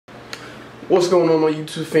What's going on, my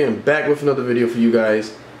YouTube fan? Back with another video for you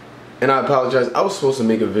guys. And I apologize, I was supposed to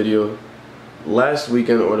make a video last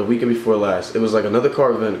weekend or the weekend before last. It was like another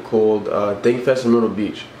car event called Dankfest in Myrtle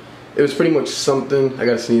Beach. It was pretty much something. I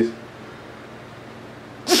gotta sneeze.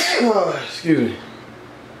 Excuse me.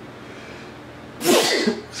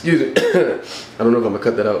 Excuse me. I don't know if I'm gonna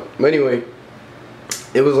cut that out. But anyway,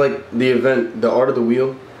 it was like the event, the Art of the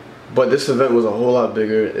Wheel. But this event was a whole lot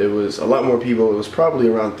bigger. It was a lot more people. It was probably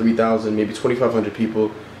around 3,000, maybe 2,500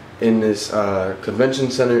 people in this convention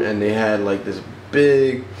center, and they had like this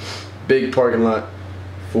big parking lot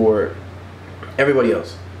for everybody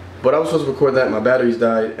else. But I was supposed to record that. My batteries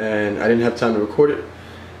died, and I didn't have time to record it.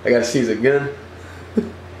 I gotta seize again.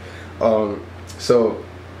 So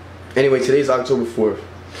anyway, today's October 4th,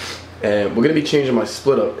 and we're gonna be changing my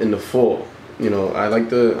split up in the fall. You know,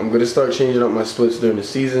 I'm gonna start changing up my splits during the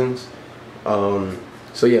seasons.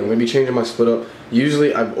 So yeah, I'm gonna be changing my split up.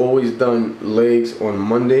 Usually I've always done legs on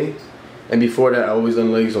Monday, and before that I always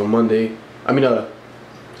done legs on Monday.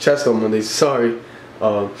 Chest on Mondays, sorry.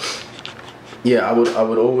 Yeah, I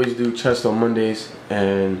would always do chest on Mondays,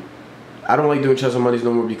 and I don't like doing chest on Mondays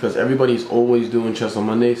no more because everybody's always doing chest on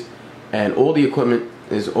Mondays, and all the equipment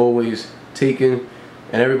is always taken,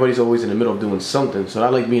 and everybody's always in the middle of doing something. So I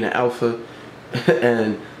like being an alpha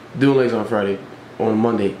and doing legs on Friday. On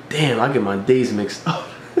Monday, damn, I get my days mixed up.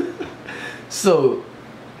 So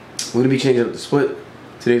we're gonna be changing up the split.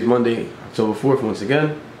 Today's Monday, October 4th once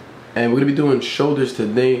again, and we're gonna be doing shoulders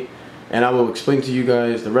today, and I will explain to you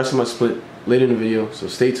guys the rest of my split later in the video, so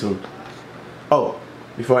stay tuned. Oh,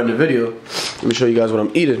 before I end the video, let me show you guys what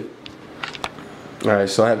I'm eating. Alright,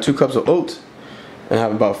 so I have 2 cups of oats, and I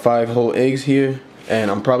have about 5 whole eggs here, and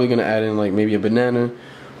I'm probably gonna add in like maybe a banana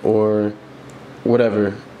or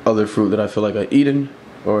whatever other fruit that I feel like I eaten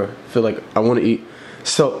or feel like I want to eat.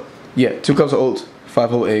 So yeah, 2 cups of oats, 5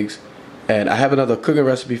 whole eggs, and I have another cooking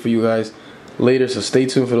recipe for you guys later, so stay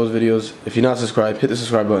tuned for those videos. If you're not subscribed, hit the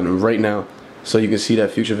subscribe button right now so you can see that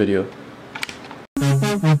future video.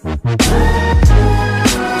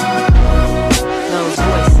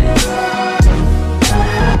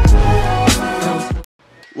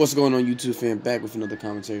 What's going on, YouTube fan? Back with another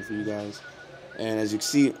commentary for you guys. And as you can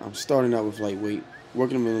see, I'm starting out with lightweight,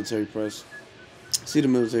 working the military press. See the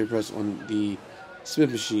military press on the Smith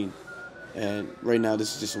machine, and right now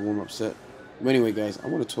this is just a warm-up set. But anyway, guys, I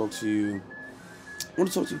want to talk to you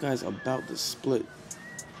guys about the split,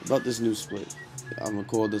 about this new split. I'm gonna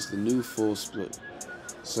call this the new full split.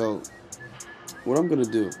 So what I'm gonna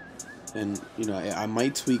do, and you know, I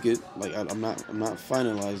might tweak it. Like I'm not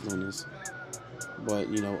finalized on this, but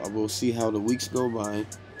you know, I will see how the weeks go by.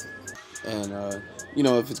 And you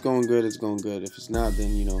know, if it's going good, it's going good. If it's not,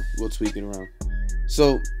 then you know, we'll tweak it around.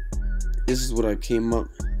 So this is what I came up,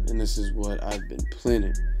 and this is what I've been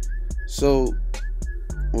planning. So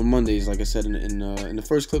on Mondays, like I said in the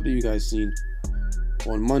first clip that you guys seen,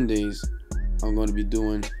 on Mondays I'm going to be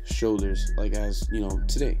doing shoulders, like as you know,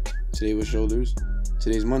 today was shoulders.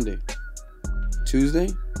 Today's Monday. Tuesday,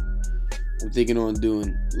 I'm thinking on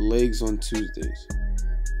doing legs on Tuesdays.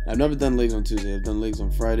 I've never done legs on Tuesday. I've done legs on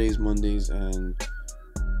Fridays, Mondays, and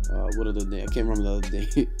what other day? I can't remember the other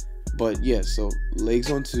day. But yeah, so legs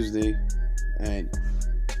on Tuesday, and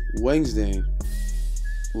Wednesday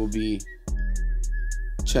will be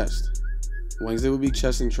chest. Wednesday will be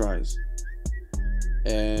chest and tries.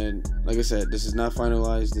 And like I said, this is not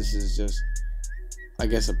finalized. This is just, I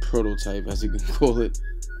guess, a prototype, as you can call it.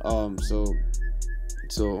 So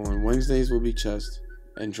on Wednesdays will be chest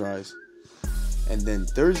and tries. And then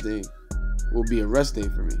Thursday will be a rest day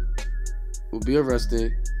for me. Will be a rest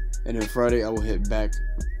day, and then Friday I will hit back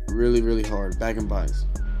really hard, back and buys.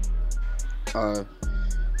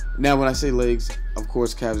 Now when I say legs, of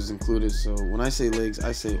course calves is included. So when I say legs,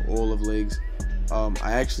 I say all of legs.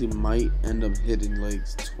 I actually might end up hitting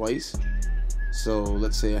legs twice. So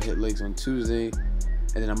let's say I hit legs on Tuesday,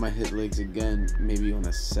 and then I might hit legs again maybe on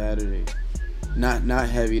a Saturday. Not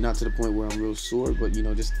heavy, not to the point where I'm real sore, but you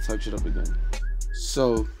know, just to touch it up again.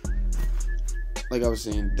 So, like I was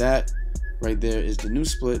saying, that right there is the new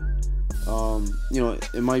split. You know,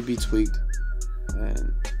 it might be tweaked,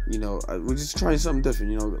 and you know, we're just trying something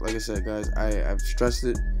different. You know, like I said, guys, I've stressed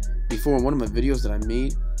it before in one of my videos that I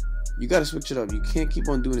made. You gotta switch it up. You can't keep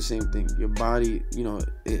on doing the same thing. Your body, you know,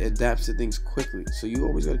 it adapts to things quickly. So you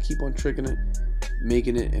always gotta keep on tricking it,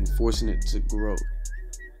 making it, and forcing it to grow.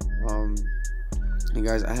 And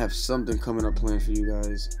guys, I have something coming up planned for you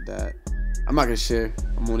guys that I'm not gonna share.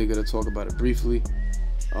 I'm only gonna talk about it briefly.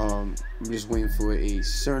 I'm just waiting for a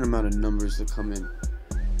certain amount of numbers to come in,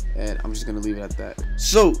 and I'm just gonna leave it at that.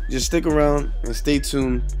 So just stick around and stay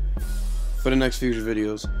tuned for the next future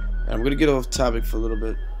videos. And I'm going to get off topic for a little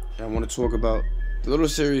bit. And I want to talk about the little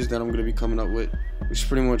series that I'm going to be coming up with, which is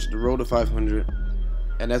pretty much the road to 500.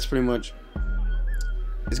 And that's pretty much,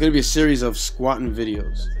 it's going to be a series of squatting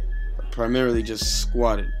videos, primarily just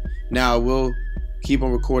squatting. Now I will keep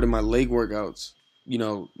on recording my leg workouts, you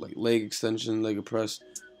know, like leg extension, leg press,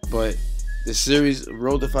 but the series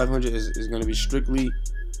road to 500 is going to be strictly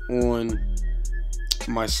on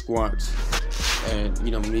my squats and,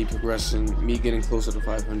 you know, me progressing, me getting closer to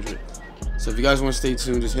 500. So if you guys want to stay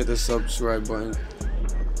tuned, just hit the subscribe button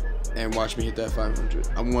and watch me hit that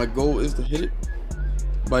 500. My goal is to hit it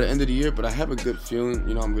by the end of the year, but I have a good feeling,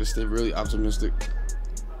 you know, I'm going to stay really optimistic,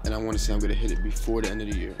 and I want to say I'm going to hit it before the end of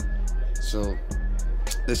the year. So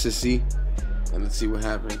let's just see, and let's see what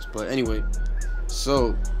happens. But anyway,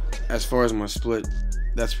 so as far as my split,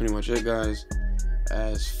 that's pretty much it, guys.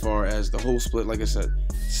 As far as the whole split, like I said,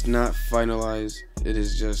 it's not finalized. It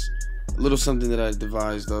is just a little something that I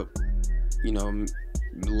devised up, you know,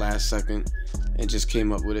 last second, and just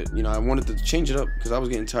came up with it. You know, I wanted to change it up because I was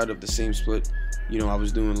getting tired of the same split. You know, I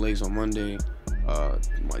was doing legs on Monday.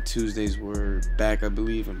 My Tuesdays were back, I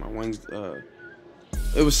believe, and my Wednesday,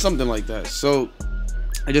 it was something like that. So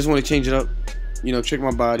I just want to change it up. You know, trick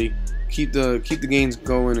my body, keep the gains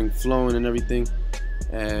going and flowing and everything.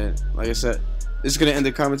 And like I said, this is gonna end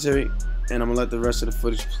the commentary, and I'm gonna let the rest of the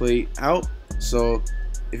footage play out. So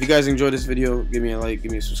if you guys enjoyed this video, give me a like,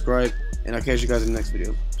 give me a subscribe, and I'll catch you guys in the next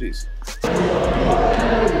video. Peace.